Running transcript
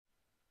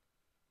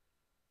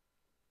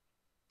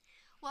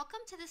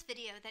Welcome to this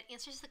video that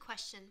answers the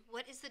question,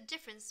 what is the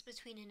difference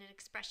between an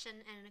expression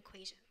and an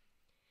equation?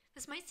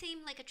 This might seem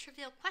like a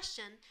trivial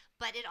question,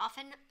 but it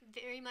often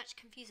very much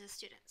confuses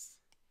students.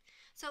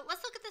 So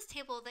let's look at this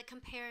table that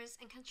compares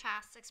and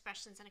contrasts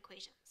expressions and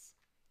equations.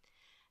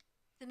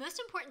 The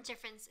most important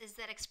difference is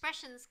that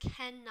expressions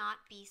cannot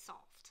be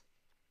solved,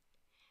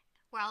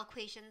 while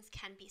equations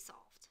can be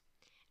solved.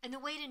 And the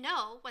way to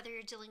know whether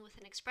you're dealing with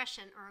an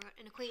expression or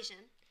an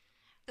equation,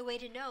 the way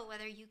to know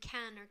whether you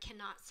can or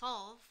cannot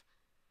solve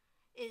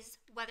is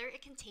whether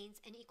it contains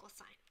an equal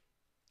sign.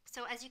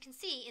 So as you can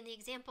see in the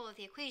example of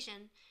the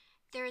equation,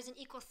 there is an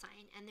equal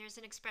sign and there's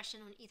an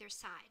expression on either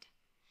side.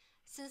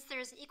 Since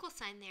there's an equal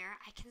sign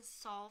there, I can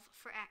solve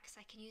for x.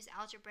 I can use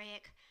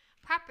algebraic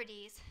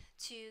properties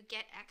to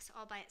get x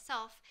all by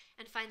itself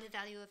and find the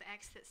value of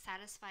x that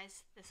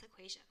satisfies this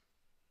equation.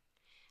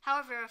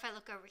 However, if I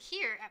look over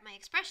here at my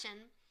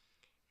expression,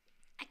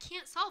 I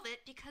can't solve it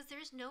because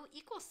there's no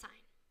equal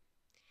sign.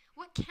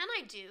 What can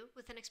I do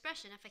with an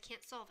expression if I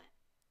can't solve it?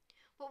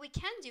 What we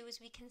can do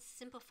is we can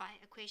simplify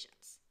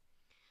equations.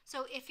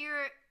 So if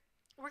you're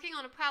working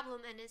on a problem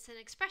and it's an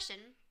expression,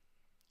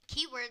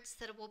 keywords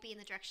that will be in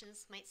the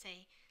directions might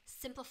say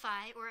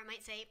simplify, or it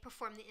might say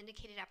perform the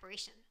indicated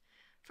operation.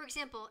 For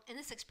example, in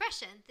this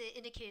expression, the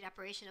indicated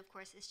operation, of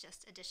course, is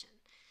just addition.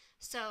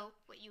 So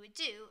what you would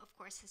do, of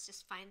course, is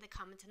just find the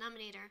common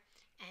denominator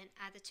and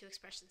add the two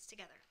expressions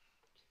together.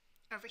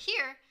 Over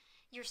here,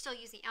 you're still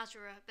using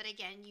algebra, but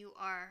again, you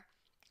are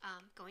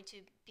going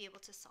to be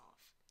able to solve.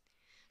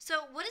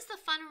 So what is the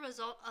final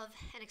result of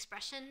an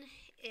expression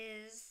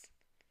is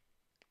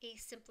a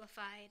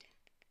simplified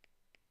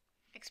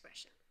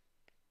expression.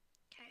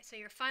 Okay, so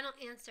your final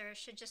answer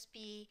should just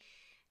be,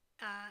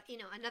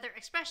 another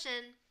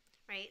expression,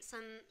 right?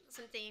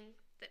 Something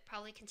that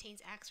probably contains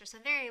x or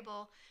some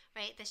variable,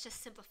 right? That's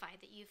just simplified,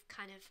 that you've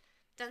kind of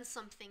done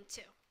something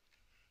to.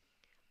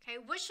 Okay,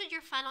 what should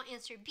your final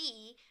answer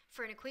be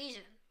for an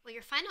equation? Well,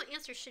 your final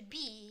answer should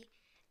be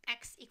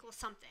x equals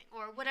something,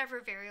 or whatever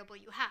variable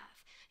you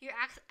have. You're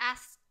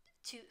asked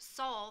to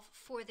solve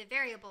for the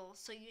variable,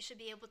 so you should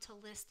be able to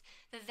list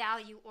the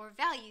value or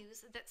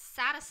values that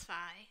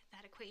satisfy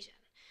that equation.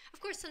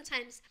 Of course,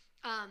 sometimes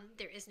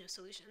there is no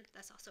solution.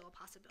 That's also a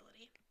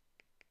possibility,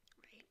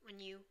 right? When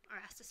you are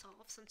asked to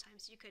solve,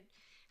 sometimes you could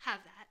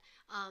have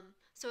that.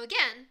 So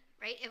again,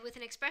 right, with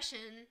an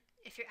expression,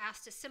 if you're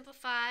asked to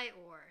simplify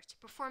or to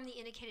perform the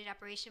indicated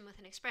operation with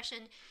an expression,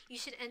 you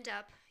should end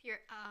up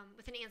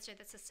with an answer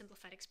that's a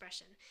simplified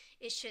expression.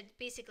 It should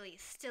basically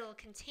still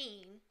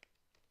contain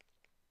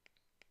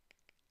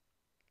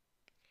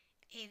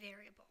a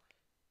variable.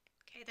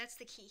 Okay, that's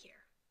the key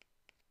here.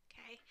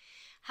 Okay.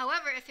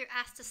 However, if you're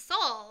asked to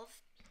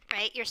solve,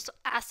 right, you're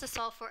asked to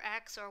solve for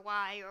x or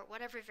y or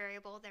whatever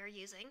variable they're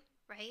using,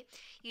 right,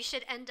 you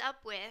should end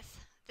up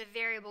with the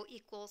variable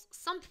equals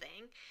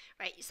something,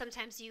 right?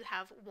 Sometimes you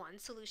have one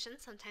solution,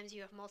 sometimes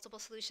you have multiple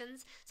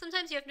solutions,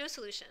 sometimes you have no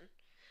solution,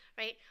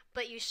 right?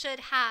 But you should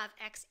have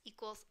x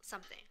equals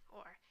something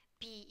or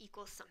b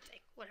equals something,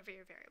 whatever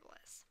your variable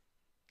is.